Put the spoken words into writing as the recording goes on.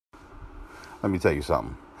Let me tell you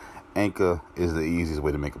something. Anchor is the easiest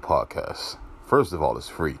way to make a podcast. First of all, it's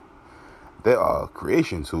free. There are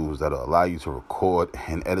creation tools that will allow you to record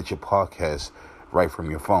and edit your podcast right from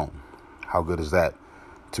your phone. How good is that?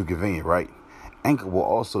 Too convenient, right? Anchor will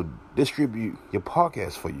also distribute your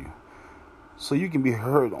podcast for you, so you can be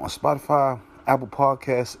heard on Spotify, Apple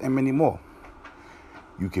Podcasts, and many more.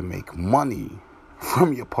 You can make money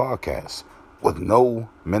from your podcast with no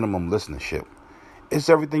minimum listenership. It's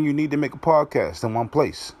everything you need to make a podcast in one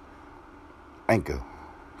place. Anchor.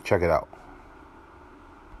 Check it out.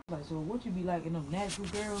 Like, so what you be liking them natural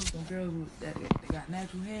girls, them girls that got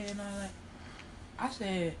natural hair and all that? I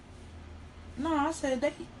said,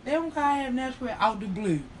 they don't gotta have natural hair out the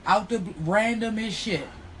blue, random as shit.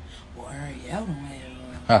 Well, Ariel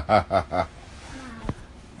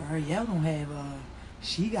don't have,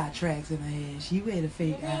 she got tracks in her hair. She wear the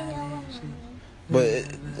fake eyelash.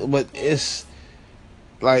 But it's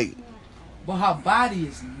like. But her body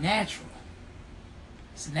is natural.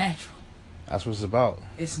 It's natural. That's what it's about.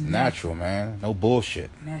 It's natural, man. No bullshit.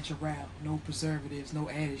 Natural. No preservatives. No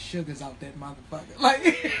added sugars out that motherfucker. Like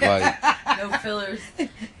no fillers.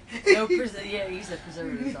 Yeah, you said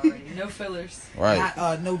preservatives already. No fillers.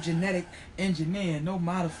 Right. No genetic engineering. No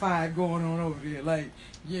modified going on over there. Like,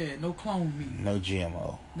 yeah, no clone meat. No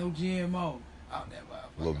GMO. No GMO out that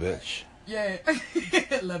motherfucker. Little bitch. Yeah.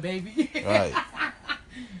 Little baby. Right.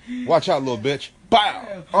 Watch out, little bitch.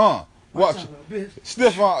 Bow. Watch out, little bitch.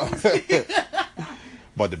 Sniff on.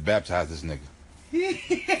 About to baptize this nigga.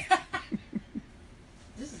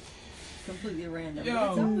 This is completely random. Yo. But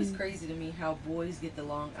it's always crazy to me how boys get the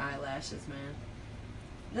long eyelashes, man.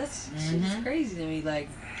 That's shit's crazy to me. Like,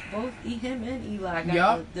 both him and Eli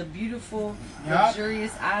got the beautiful,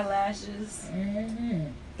 luxurious eyelashes. Mm-hmm.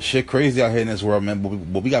 Shit crazy out here in this world, man.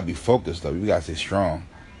 But we gotta be focused, though. We gotta stay strong.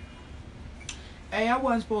 Hey, I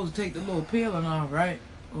wasn't supposed to take the little peeling off, right?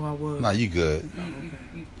 Or I was. Nah, you good.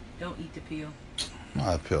 You don't eat the peel.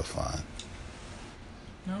 Nah, that peel's fine.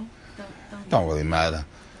 No? Don't really matter.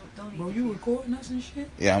 Don't eat Bro, the you peel. recording us and shit?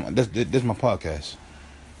 Yeah, this is my podcast.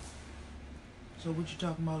 So what you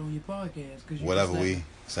talking about on your podcast? Cause you Whatever just we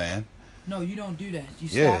saying. No, you don't do that. You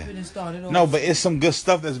Yeah. stop it and start it over. No, but it's some good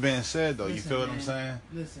stuff that's being said, though. Listen, you feel what man. I'm saying?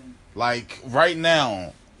 Listen. Like, right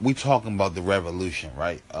now, we talking about the revolution,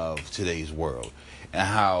 right, of today's world. And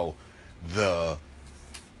how the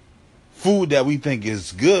food that we think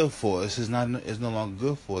is good for us is no longer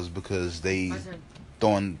good for us because they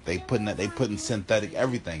putting synthetic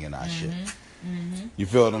everything in our shit. Mm-hmm. You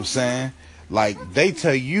feel what I'm saying? Like, they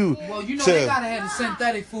tell you Well, you know to, they gotta have the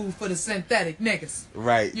synthetic food for the synthetic niggas.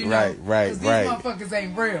 Right, You know? right. Cause these motherfuckers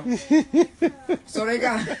ain't real. So they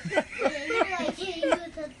got.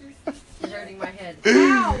 It's hurting my head.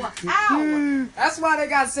 Ow! That's why they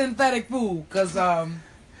got synthetic food. Cause a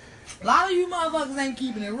lot of you motherfuckers ain't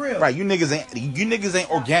keeping it real. right, you niggas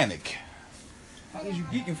ain't organic. What is you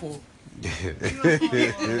geeking for?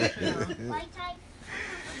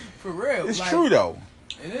 For real. It's like, true though.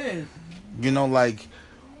 It is. You know, like,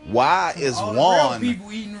 why is All Juan? the real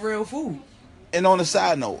people eating real food. And on the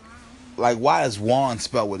side note, like, why is Juan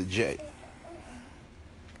spelled with a J?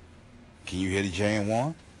 Can you hear the J in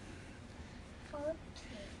Juan?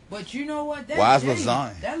 But you know what? That Why is J,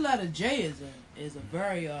 lasagna? That letter J is a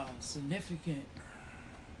very significant,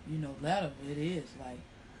 letter. It is like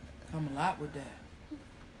come a lot with that.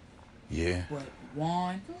 Yeah. But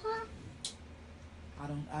Juan, I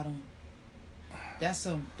don't. That's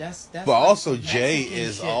But like also some J Mexican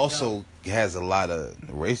is shit, also has a lot of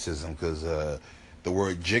racism because the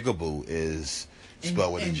word jigaboo is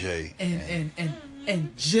spelled with a J.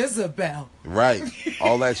 And Jezebel. Right.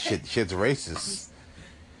 All that shit's racist.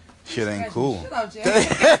 Shit ain't cool. Shut up, Jay.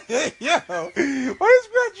 Yo, why you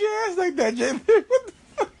scratch your ass like that, Jay?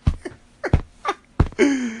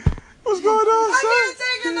 What's going on, son? I can't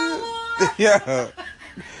take it no more. Yeah.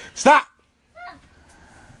 Stop.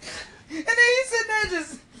 And then he's sitting there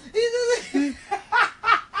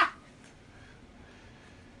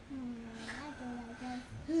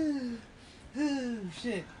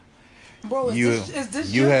shit. Bro, is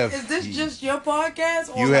this just your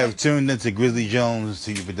podcast? Or You have tuned into Grizzly Jones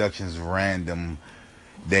TV Productions Random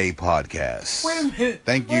Day Podcast. Wait a minute.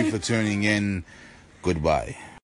 Thank you for tuning in. Goodbye.